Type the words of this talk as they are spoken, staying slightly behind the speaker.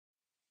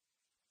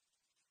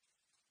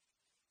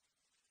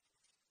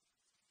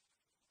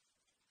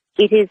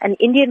It is an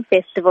Indian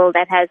festival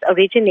that has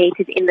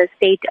originated in the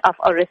state of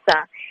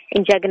Orissa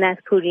in Jagannath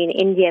Puri in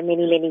India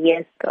many, many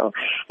years ago.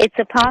 It's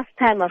a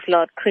pastime of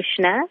Lord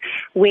Krishna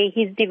where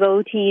his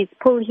devotees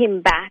pull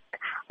him back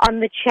on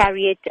the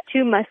chariot to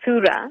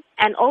Mathura,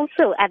 and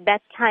also at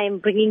that time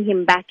bringing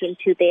him back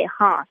into their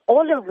heart.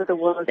 All over the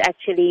world,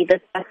 actually, the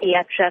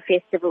Yatra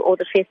festival or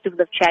the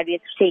Festival of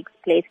Chariots takes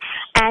place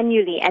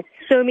annually at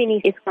so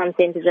many ISKCON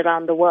centers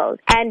around the world.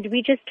 And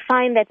we just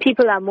find that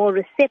people are more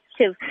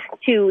receptive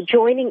to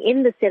joining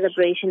in the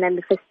celebration and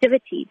the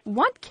festivities.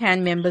 What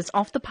can members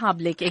of the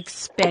public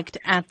expect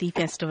at the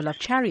Festival of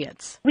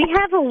Chariots? We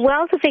have a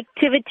wealth of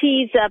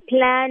activities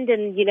planned,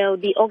 and,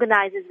 the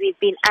organizers, we've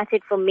been at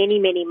it for many,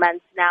 many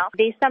months now.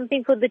 There's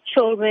something for the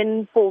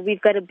children.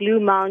 We've got a Blue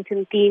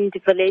Mountain themed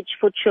village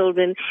for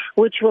children,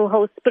 which will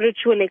host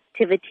spiritual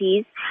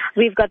activities.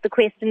 We've got the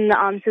question and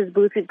answers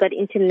booth. We've got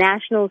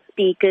international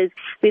speakers.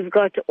 We've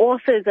got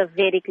authors of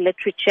Vedic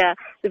literature.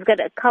 We've got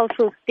a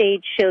cultural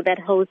stage show that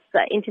hosts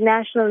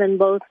international and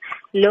both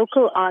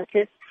local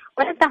artists.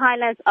 One of the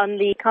highlights on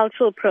the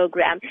cultural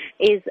program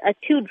is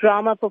 2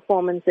 drama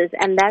performances,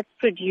 and that's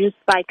produced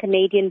by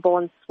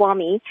Canadian-born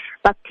Swami,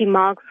 Bhakti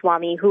Marg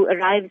Swami, who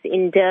arrives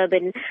in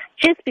Durban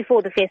just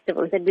before the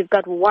festival. And we've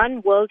got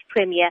one world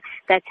premiere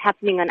that's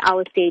happening on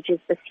our stages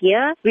this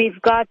year.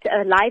 We've got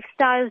a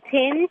lifestyle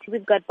tent.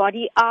 We've got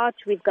body art.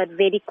 We've got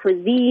Vedic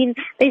cuisine.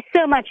 There's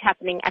so much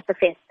happening at the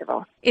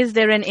festival. Is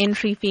there an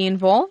entry fee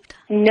involved?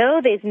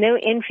 No, there's no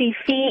entry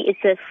fee.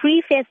 It's a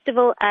free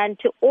festival, and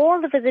to all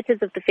the visitors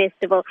of the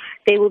festival,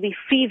 there will be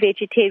free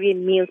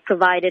vegetarian meals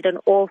provided on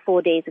all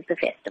 4 days of the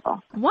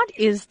festival. What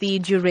is the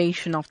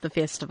duration of the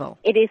festival?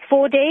 It is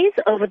 4 days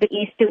over the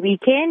Easter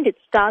weekend. It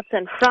starts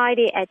on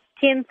Friday at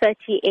 10:30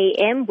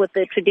 a.m. with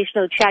the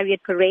traditional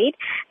chariot parade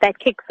that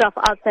kicks off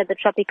outside the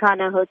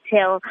Tropicana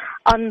Hotel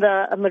on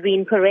the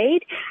Marine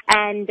Parade.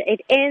 And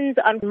it ends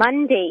on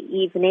Monday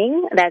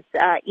evening, that's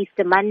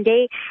Easter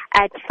Monday,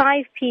 at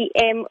 5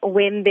 p.m.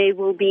 when there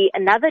will be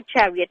another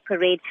chariot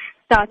parade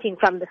starting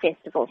from the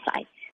festival site.